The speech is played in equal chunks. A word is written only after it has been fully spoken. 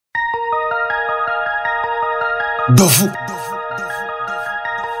Dovu.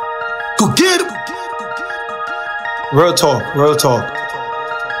 Go get him. Real talk, real talk.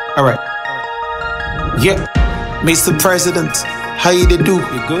 Alright. Yeah, Mr. President, how you do?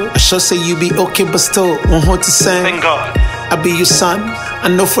 You good? I sure say you be okay, but still want to send. Thank God. I be your son, I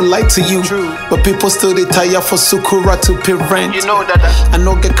know for light to you. True. But people still they tire for Sukura to pay rent. You know that. I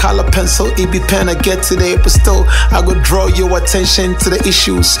know get color pencil, it be pen I get today. But still, I go draw your attention to the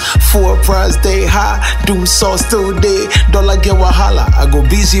issues. For a price day high, doom saw still day. Dollar get wahala, I go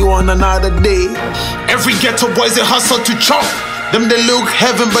busy on another day. Every ghetto boys they hustle to chop. Them they look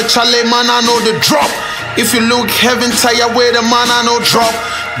heaven, but Charlie man I know the drop. If you look heaven, tire where the man I know drop.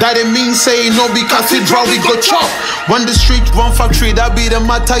 That it means say no be cathedral, we go chop. When the street run factory, that be the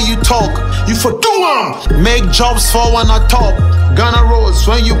matter you talk. You for do make jobs for when I talk. Ghana Rose,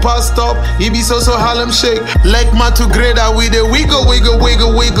 when you pass up, it be so Harlem shake. Like Matu Greda with the wiggle, wiggle,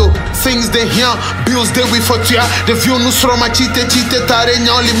 wiggle, wiggle. Things they hear, bills they we for tia. The view no stroma chite tare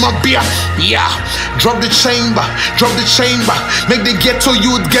nyali ma beer. Yeah, drop the chamber, drop the chamber. Make the ghetto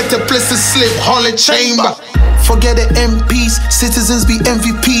youth get a place to sleep, haul a chamber. Forget the MPs, citizens be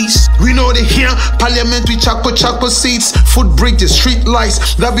MVPs. We know they hear parliament with chaco seats, food bridges, street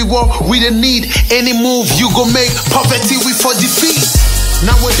lights. That be what we don't need. Any move you go make, poverty we for defeat.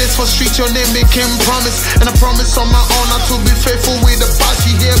 Nowadays for street your name became promise, and I promise on my honor to be faithful with the past.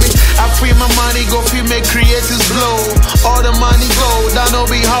 You hear me? I free my money, go free make creators blow. All the money go, that no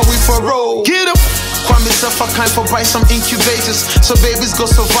be how we for roll. Get 'em. Kwame suffer kind for buy some incubators, so babies go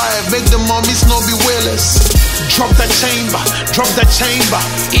survive. Make the mommies no be whalers. Drop that chamber, drop that chamber.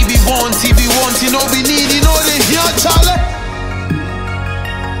 If he want, you know we need, you know they hear Charlie.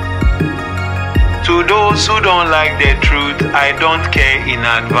 To those who don't like the truth, I don't care in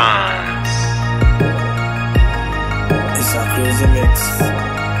advance. It's a crazy mix.